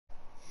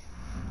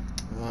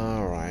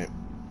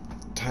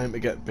time to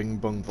get Bing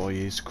Bong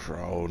Boy's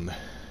crown.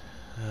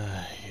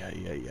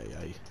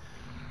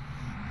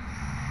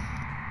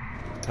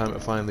 Time to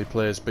finally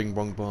play as Bing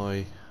Bong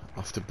Boy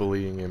after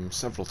bullying him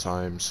several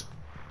times.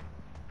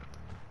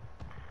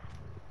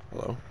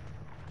 Hello?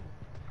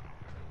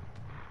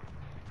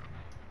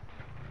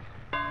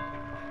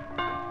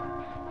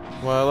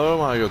 Well, hello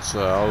my good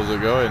sir, how's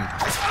it going?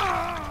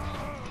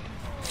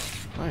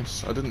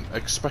 Nice, I didn't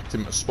expect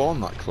him to spawn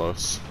that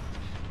close.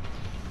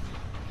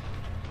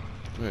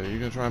 Wait, are you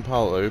gonna try and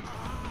pallet loop?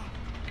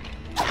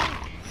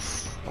 I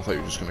thought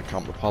you were just gonna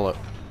camp the pallet.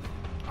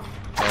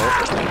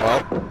 Oh,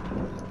 well.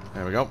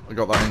 There we go. I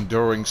got that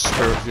enduring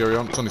Spirit Fury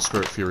on. It's only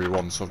Spirit Fury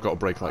 1, so I've got to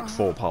break like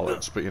 4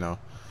 pallets, but you know.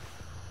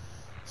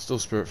 Still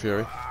Spirit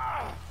Fury.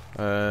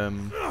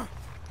 Very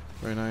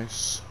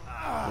nice.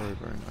 Very,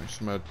 very nice.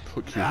 I'm gonna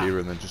hook you here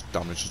and then just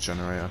damage the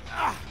generator.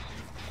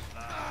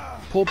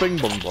 Poor Bing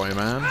Bong Boy,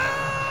 man.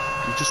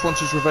 He just wants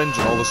his revenge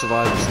on all the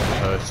survivors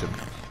that hurt him.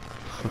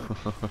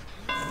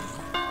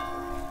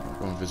 I'll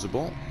go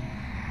invisible.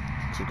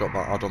 So I've got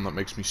that add-on that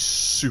makes me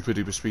super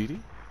duper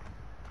speedy.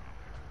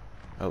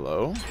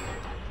 Hello.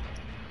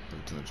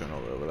 To the general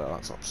over there,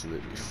 that's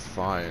absolutely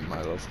fine,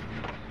 my love.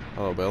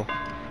 Hello, Bill.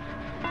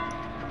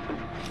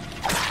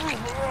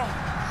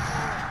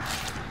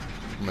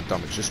 I'm gonna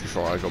damage this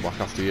before I go back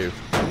after you.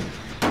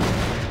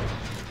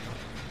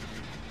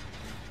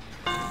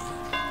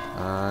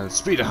 And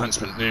speed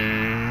enhancement.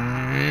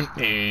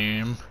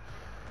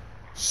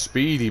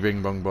 Speedy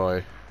Bing Bong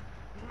Boy.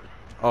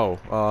 Oh,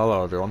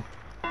 hello everyone.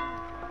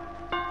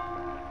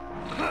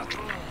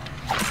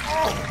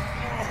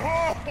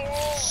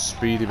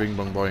 Speedy Bing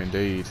Bong Boy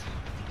indeed.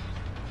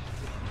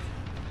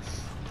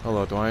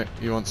 Hello Dwight,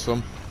 you want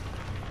some?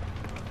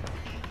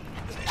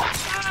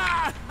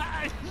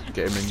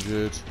 Get him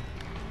injured.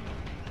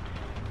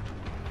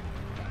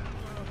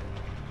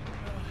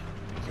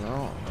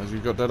 So, has you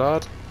got dead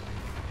hard?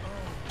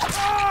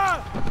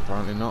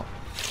 Apparently not.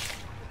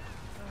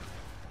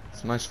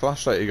 It's a nice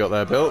flashlight you got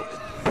there, Bill.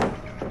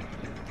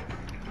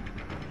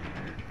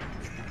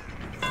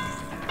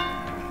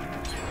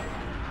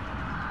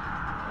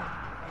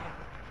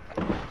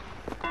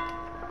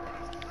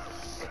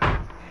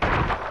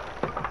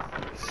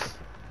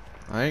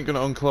 I ain't gonna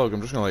unclog,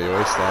 I'm just gonna let you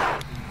waste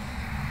that.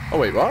 Oh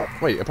wait, what?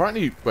 Wait,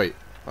 apparently, wait,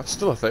 that's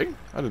still a thing?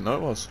 I didn't know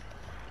it was.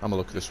 I'm gonna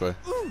look this way.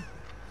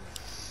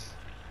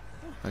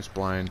 Nice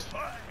blind.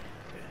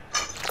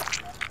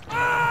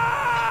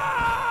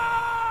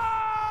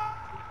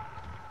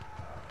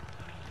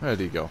 Where'd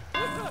he go?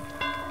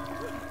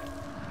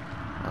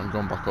 I'm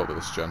going back over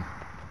this gen.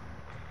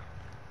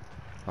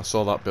 I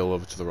saw that bill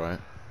over to the right.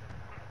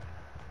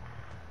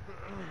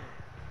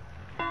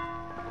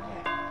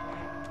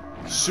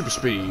 Super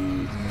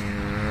speed.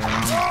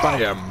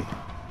 Bam.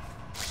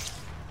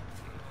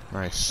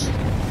 Nice.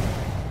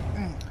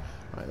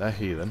 Right, they're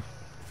healing.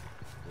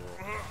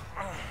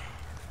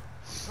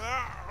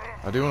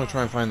 I do want to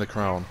try and find the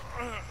crown.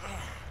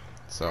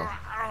 So,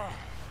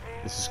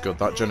 this is good.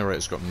 That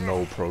generator's got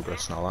no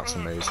progress now. That's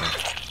amazing.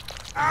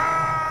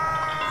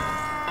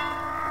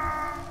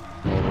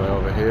 All the way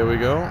over here we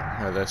go.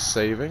 Right, they're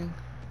saving.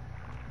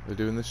 They're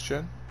doing this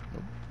gen.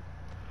 Nope.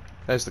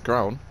 There's the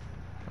crown,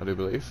 I do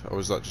believe. Or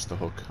was that just a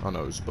hook? Oh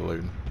no, it was a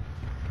balloon.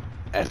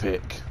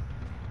 Epic.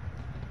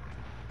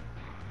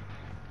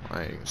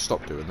 Right,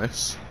 stop doing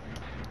this.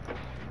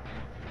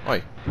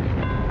 Oi.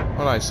 What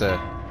did I say?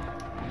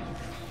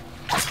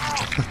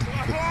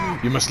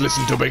 You must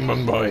listen to Bing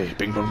Bong Boy.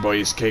 Bing Bong Boy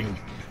is king.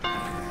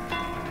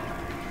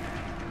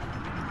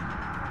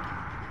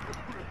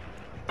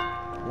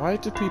 Why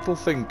do people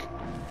think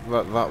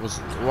that was...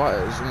 Why?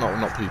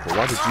 Not people.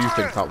 Why did you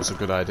think that was a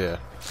good idea?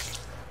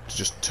 To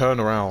just turn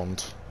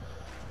around.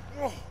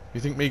 You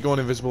think me going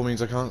invisible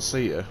means I can't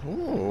see you?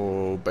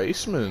 Ooh,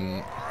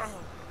 basement.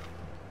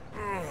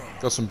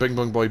 Got some Bing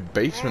Bong Boy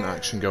basement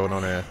action going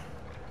on here.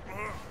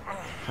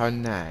 How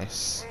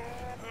nice.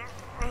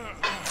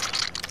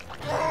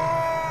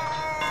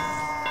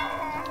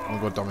 I'm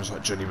gonna damage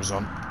that Jenny was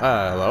on.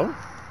 Hello?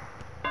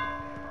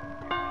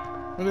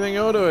 What do you think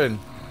you're doing?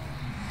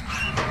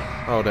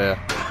 Oh dear.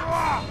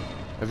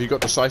 Have you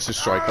got decisive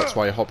strike? That's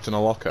why you hopped in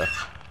a locker.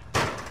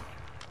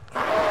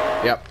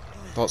 Yep,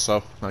 thought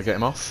so. Now get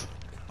him off.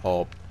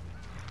 Or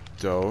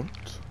don't.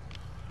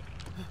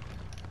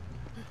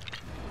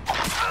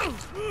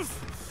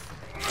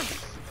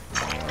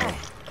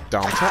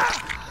 Down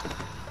tap.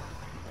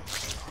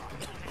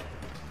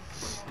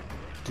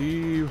 Do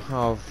you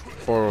have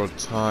borrowed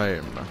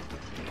time?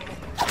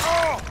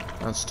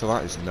 Answer to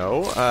that is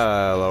no.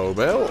 Hello,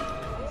 Bill.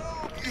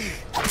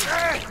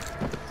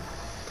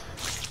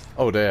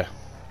 Oh dear.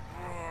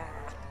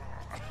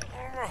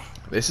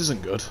 This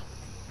isn't good.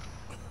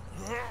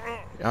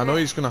 Yeah, I know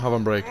he's going to have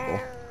Unbreakable.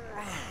 There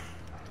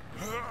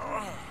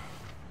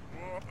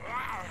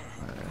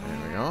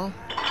we go.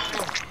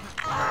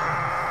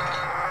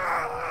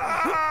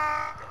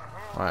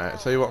 Right, I'll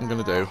tell you what I'm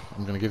going to do.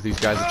 I'm going to give these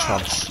guys a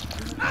chance.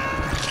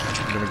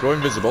 I'm going to go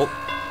invisible.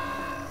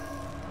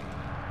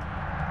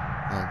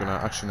 I'm going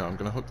to... Actually, no, I'm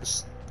going to hook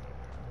this...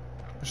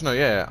 Actually, no,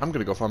 yeah, I'm going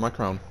to go find my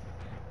crown.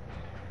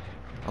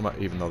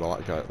 Even though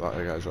that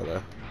guy's right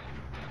there.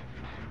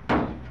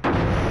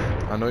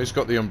 I know he's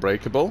got the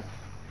unbreakable.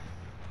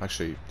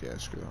 Actually, yeah,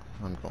 screw that.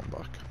 I'm going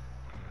back.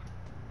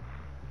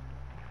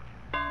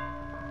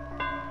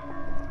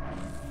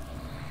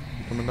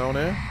 Coming down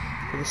here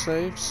for the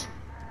saves.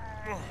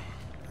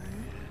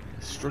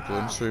 He's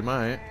struggling, so he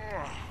might.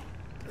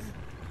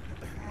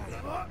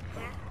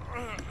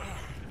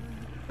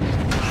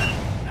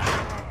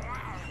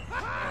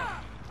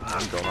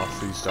 I'm going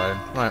off, he's dying.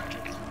 Right.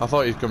 I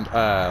thought he'd come.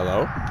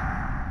 Hello.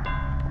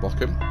 Block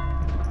him.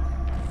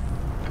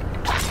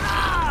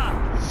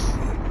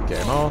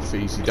 Get him off,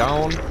 easy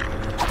down.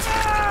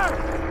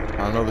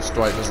 I know this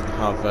Dwight doesn't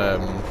have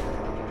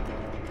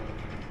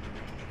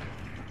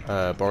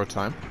borrow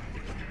time.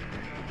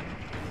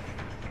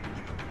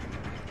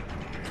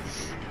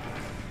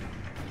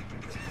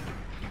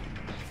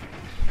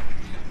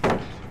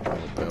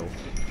 Oh, Bill.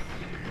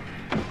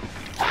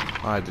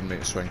 I didn't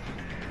make a swing.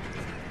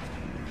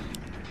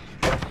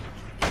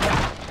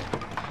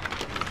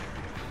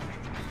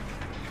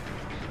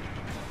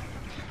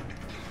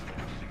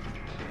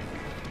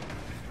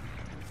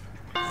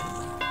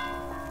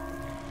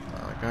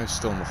 Guy's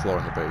still on the floor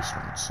in the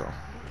basement, so...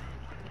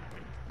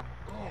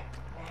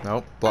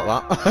 Nope,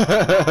 block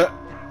that.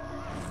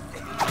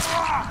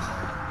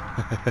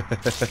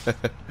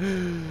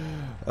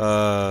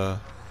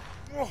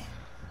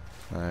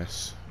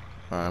 Nice.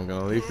 Right, I'm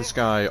gonna leave this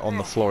guy on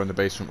the floor in the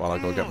basement while I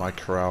go get my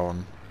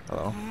crown.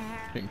 Hello.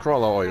 You can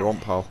crawl out all you want,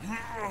 pal.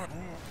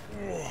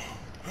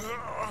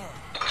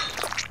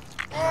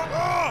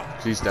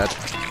 'Cause he's dead.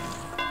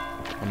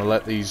 I'm gonna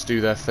let these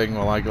do their thing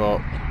while I go...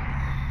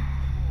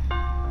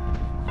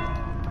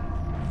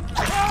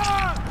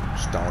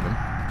 down him.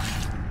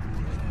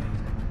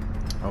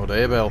 Oh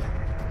dear, Bill.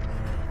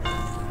 I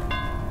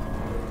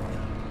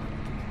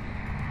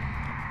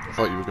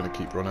thought you were going to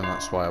keep running,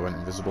 that's why I went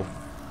invisible.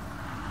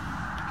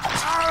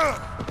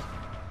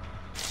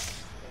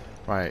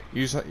 Right,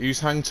 use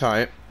hang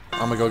tight.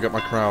 I'm going to go get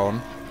my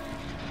crown.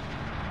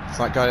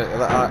 So that guy,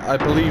 I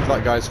believe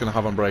that guy's going to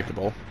have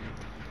unbreakable.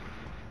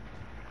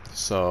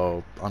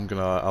 So I'm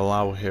going to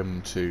allow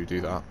him to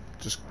do that.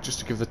 Just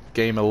to give the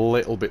game a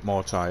little bit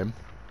more time.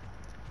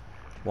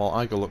 While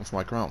I go looking for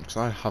my crown, because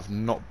I have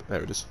not...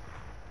 There it is.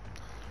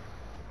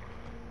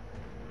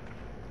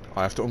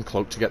 I have to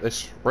uncloak to get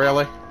this.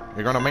 Really?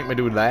 You're going to make me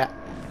do that?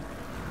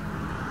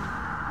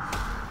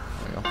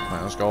 There we go.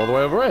 Right, let's go all the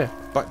way over here.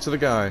 Back to the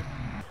guy.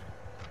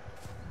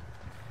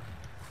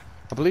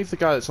 I believe the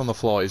guy that's on the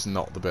floor is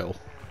not the Bill.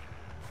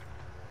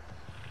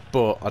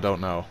 But I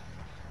don't know.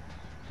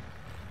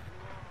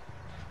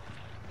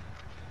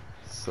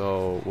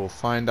 So we'll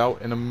find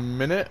out in a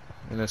minute.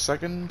 In a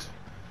second.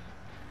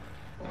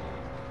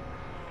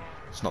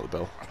 It's not the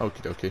Bill.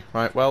 Okie dokie.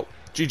 Right, well,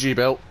 GG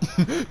Bill.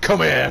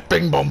 Come here,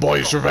 Bing Bong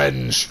Boys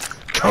Revenge.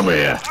 Come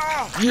here.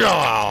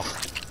 Yeah.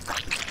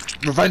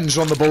 Revenge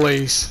on the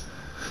bullies.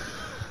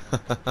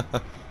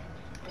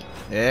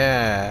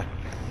 Yeah.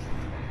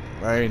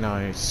 Very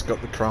nice. Got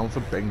the crown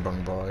for Bing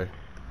Bong Boy.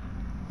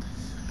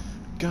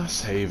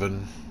 Gas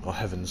Haven. Or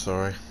Heaven,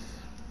 sorry.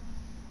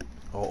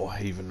 Or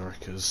Haven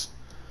Wreckers.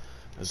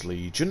 As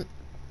Legion.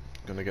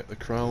 Gonna get the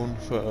crown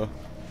for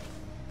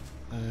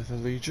the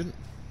Legion.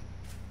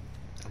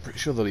 I'm pretty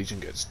sure the Legion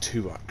gets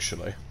 2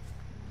 actually,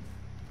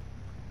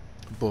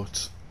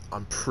 but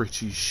I'm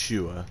pretty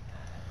sure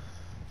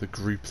the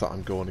group that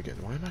I'm going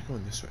against... Why am I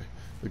going this way?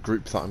 The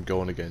group that I'm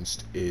going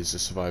against is the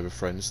Survivor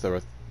Friends. There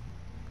are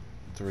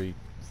 3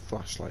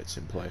 flashlights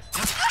in play.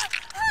 Look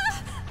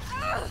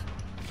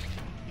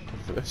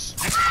at this.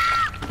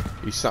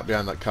 He sat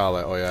behind that car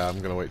like, oh yeah, I'm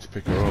going to wait to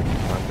pick her up.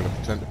 I'm going to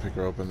pretend to pick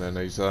her up, and then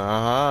he's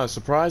aha,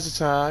 surprise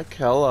attack,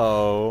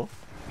 hello.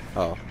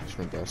 Oh,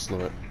 sprint burst,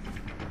 love it.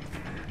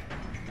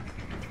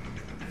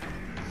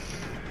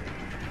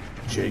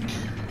 Jake,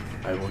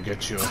 I will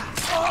get you.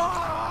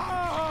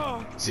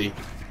 See,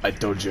 I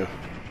told you.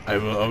 I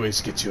will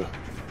always get you.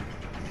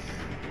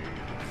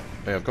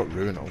 Hey, I've got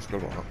Ruin, I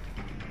forgot about that.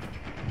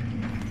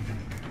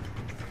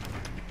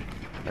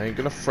 I ain't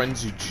gonna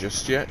frenzy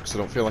just yet, because I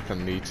don't feel like I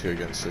need to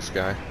against this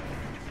guy. I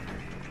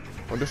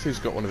wonder if he's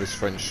got one of his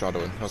friends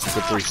shadowing. That's a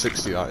good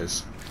 360, that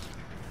is.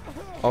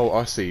 Oh,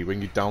 I see.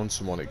 When you down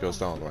someone, it goes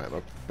down. Right,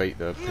 I'll bait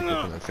the pick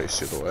up and then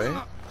face the other way.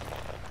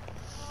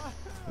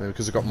 And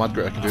because I've got Mad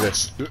Grit, I can do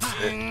this.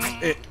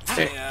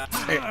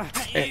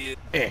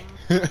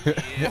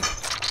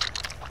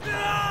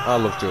 I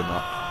love doing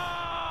that.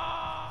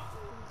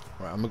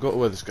 Right, I'm gonna go to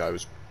where this guy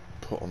was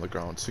put on the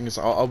ground. Thing is,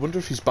 I wonder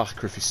if he's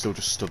back or if he's still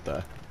just stood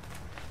there.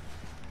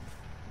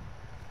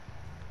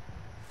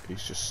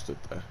 He's just stood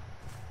there.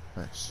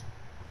 Nice.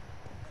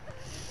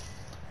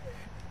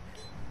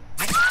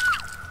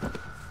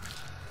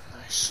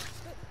 Nice.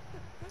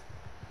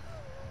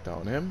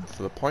 Down him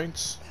for the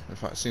points. In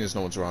fact, seeing as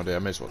no one's around here, I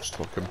may as well just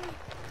hook him.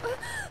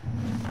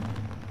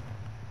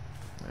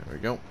 There we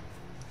go.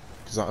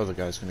 Because that other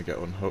guy's going to get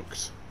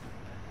unhooked.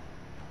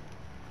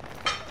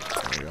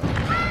 There we go.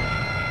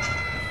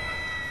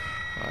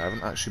 I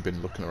haven't actually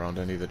been looking around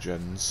any of the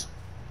gens.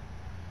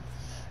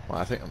 Well,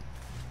 I think I'm...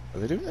 Are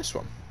they doing this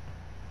one?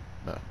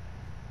 No.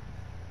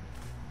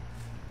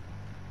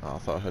 Oh, I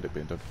thought I heard it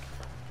being done.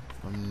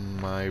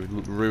 My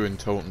ruined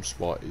totem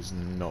spot is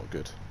not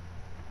good.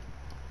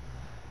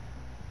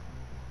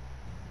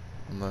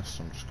 Unless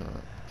I'm just gonna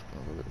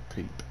have a little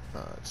peep.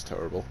 It's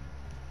terrible.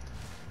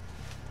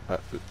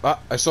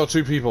 I saw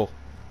two people.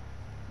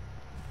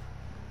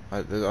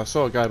 I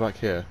saw a guy back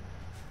here.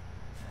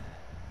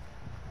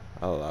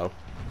 Hello.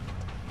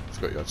 I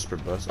forgot you had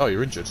sprint burst. Oh,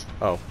 you're injured.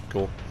 Oh,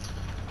 cool.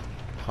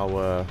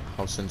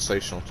 How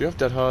sensational. Do you have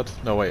dead hard?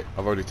 No, wait.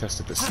 I've already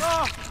tested this.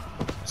 I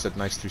said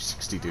nice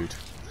 360, dude.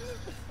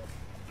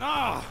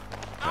 I'm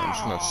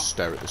just gonna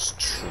stare at this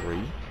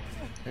tree.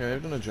 Yeah,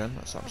 they've done a gen.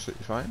 That's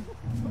absolutely fine.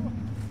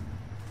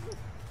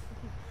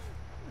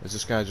 Is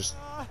this guy just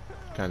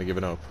kind of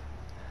giving up?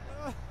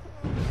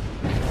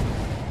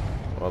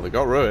 Well, they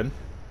got ruin.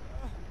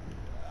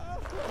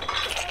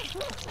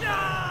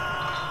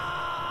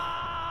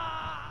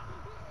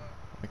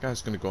 That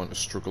guy's gonna go into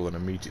struggle and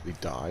immediately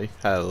die.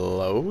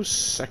 Hello,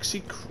 sexy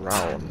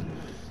crown.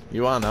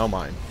 You are now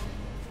mine.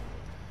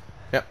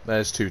 Yep,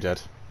 there's two dead.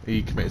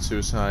 He committed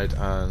suicide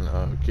and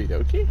okie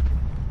dokie.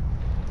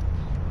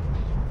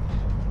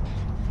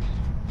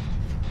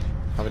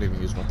 Haven't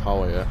even used my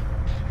power yet.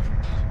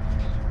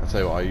 I'll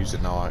tell you what, I use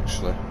it now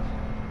actually.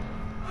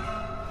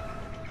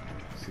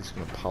 He's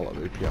gonna pallet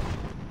loop, yeah.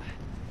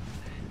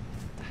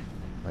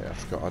 Oh yeah, I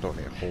forgot I don't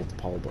need to hold the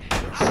power button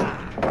for this.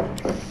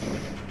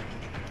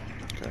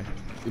 Okay.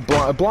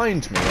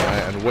 Blind me,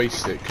 right, and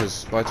waste it,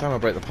 because by the time I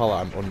break the pallet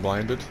I'm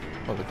unblinded.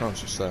 Oh, the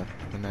crown's just there.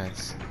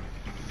 Nice.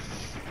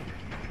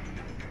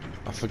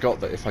 I forgot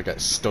that if I get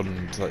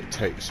stunned, that it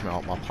takes me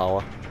out my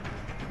power.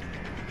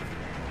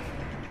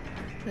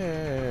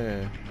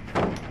 Yeah.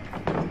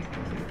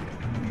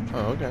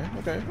 Oh, okay.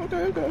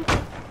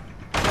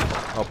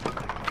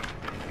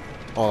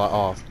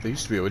 Oh, there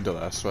used to be a window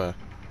there, I swear.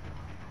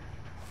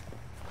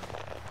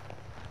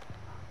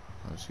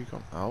 Oh, has he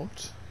gone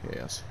out? Yeah,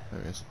 yes.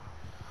 There he is.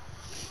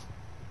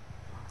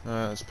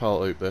 Let's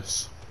pallet loop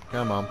this.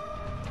 Come on.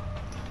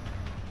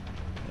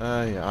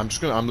 Yeah, I'm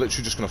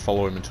literally just gonna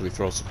follow him until he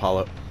throws the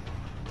pallet.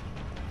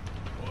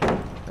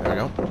 There we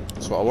go.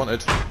 That's what I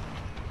wanted.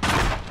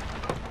 I'm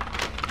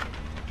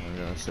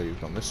gonna say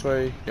you've gone this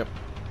way. Yep.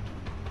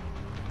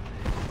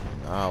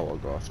 Now I'll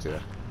go after you.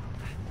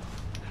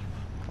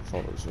 I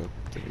thought it was a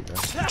divvy there.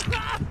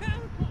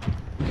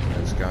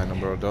 There's guy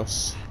number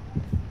dos.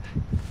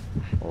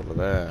 Over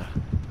there.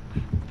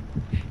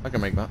 I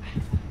can make that.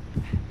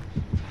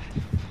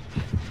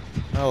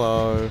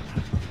 Hello.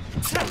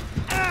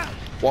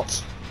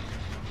 What?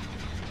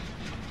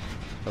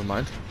 Never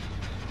mind.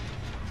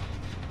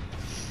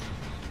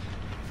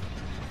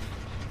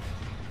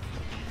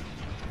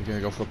 You're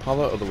gonna go for the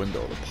pallet or the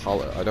window? The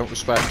pallet. I don't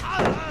respect.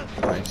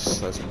 Nice.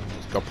 There's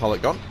got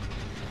pallet gone.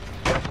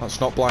 That's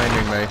not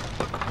blinding me.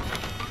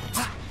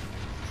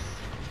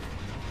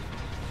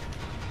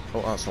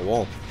 Oh, that's a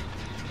wall.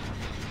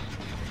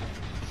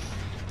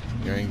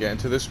 You ain't getting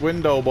to this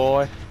window,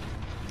 boy.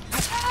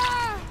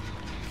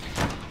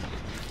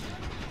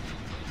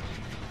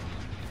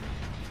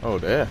 Oh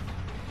dear.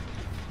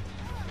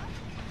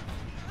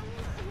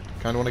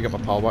 Kinda wanna get my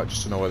power back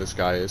just to know where this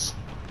guy is.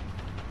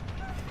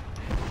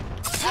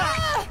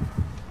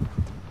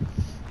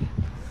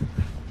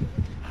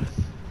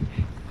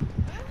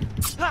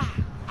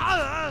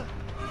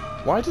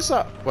 Why does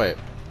that... Wait.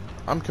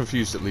 I'm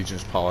confused at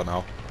Legion's power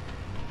now.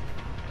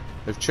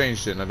 They've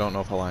changed it and I don't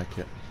know if I like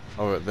it.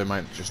 Or they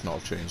might just not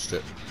have changed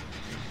it.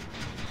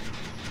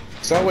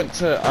 So I went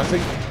to... I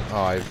think...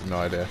 Oh, I have no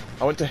idea.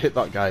 I went to hit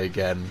that guy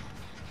again.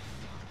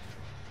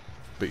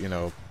 But, you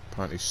know,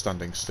 apparently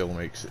standing still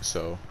makes it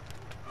so...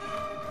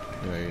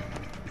 You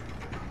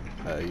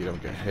know, you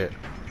don't get hit.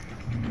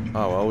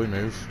 Oh, well, we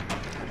move.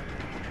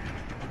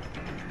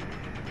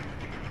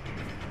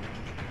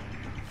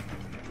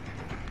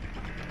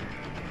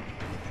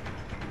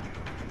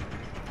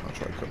 I'll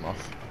try to cut him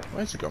off.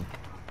 Where's he gone?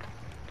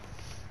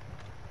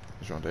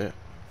 He's around here.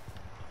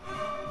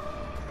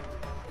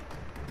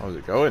 How's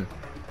it going?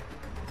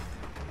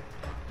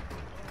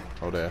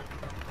 Oh dear.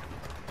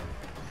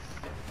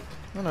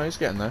 Oh no, he's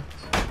getting there.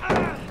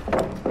 There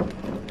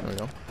we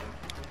go.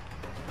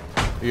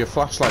 Your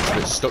flashlight's a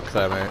bit stuck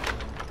there, mate.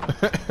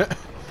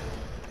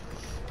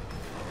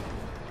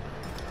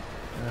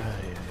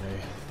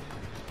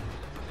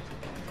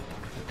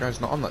 That guy's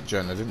not on that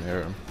gen, I didn't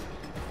hear him.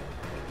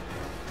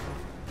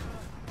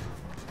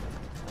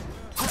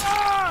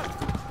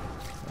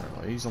 Right,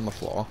 well, he's on the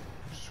floor,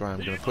 which is why I'm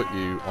going to put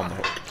you on the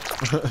hook.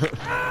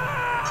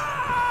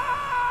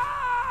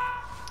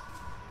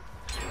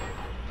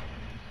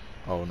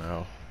 Oh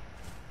no.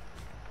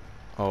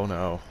 Oh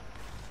no.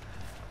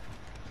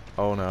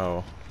 Oh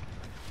no.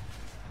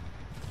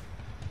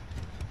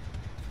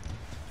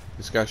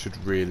 This guy should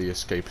really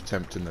escape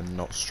attempt and then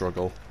not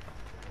struggle.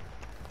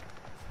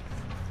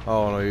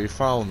 Oh no, you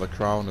found the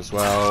crown as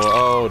well.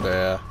 Oh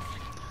dear.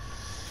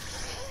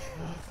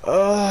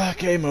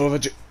 Game over.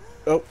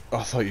 Oh,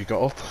 I thought you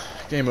got up.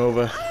 Game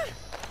over.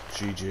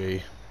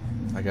 GG.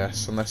 I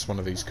guess, unless one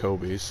of these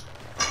Kobe's.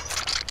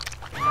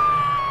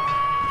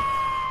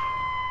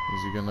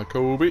 Is he gonna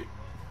Kobe?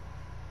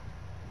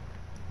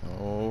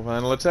 Oh,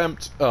 final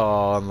attempt.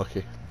 Oh,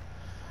 unlucky.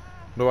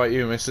 What about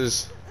you,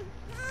 missus?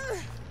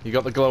 You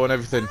got the glow and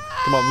everything.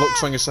 Come on,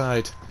 Luck's on your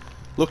side.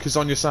 Luck is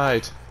on your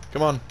side.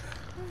 Come on.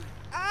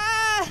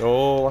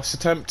 Oh, last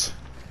attempt.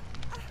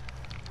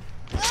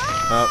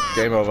 Oh,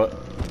 game over.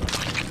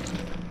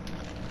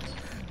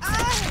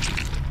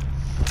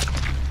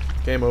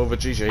 Game over,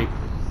 GG.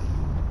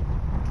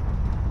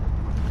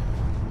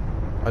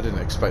 I didn't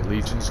expect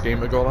Legion's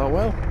game to go that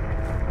well.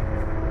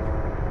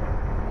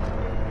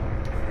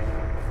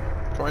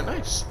 Quite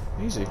nice.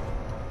 Easy.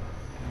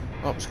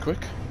 That was quick.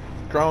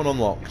 Crown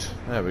unlocked.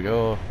 There we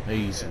go.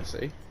 Easy. Yeah,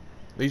 see?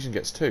 Legion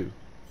gets 2.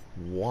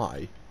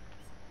 Why?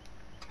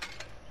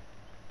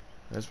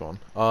 There's one.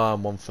 Ah,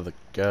 and one for the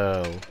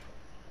girl.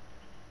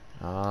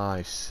 Ah,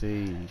 I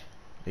see.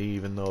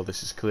 Even though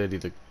this is clearly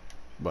the...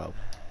 Well,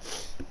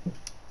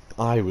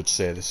 I would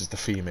say this is the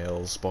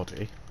female's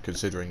body,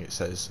 considering it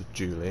says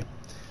Julie.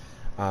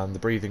 And the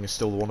breathing is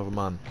still the one of a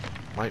man.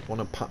 Might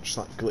want to patch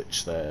that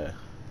glitch there.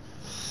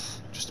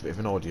 Just a bit of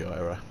an audio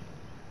error.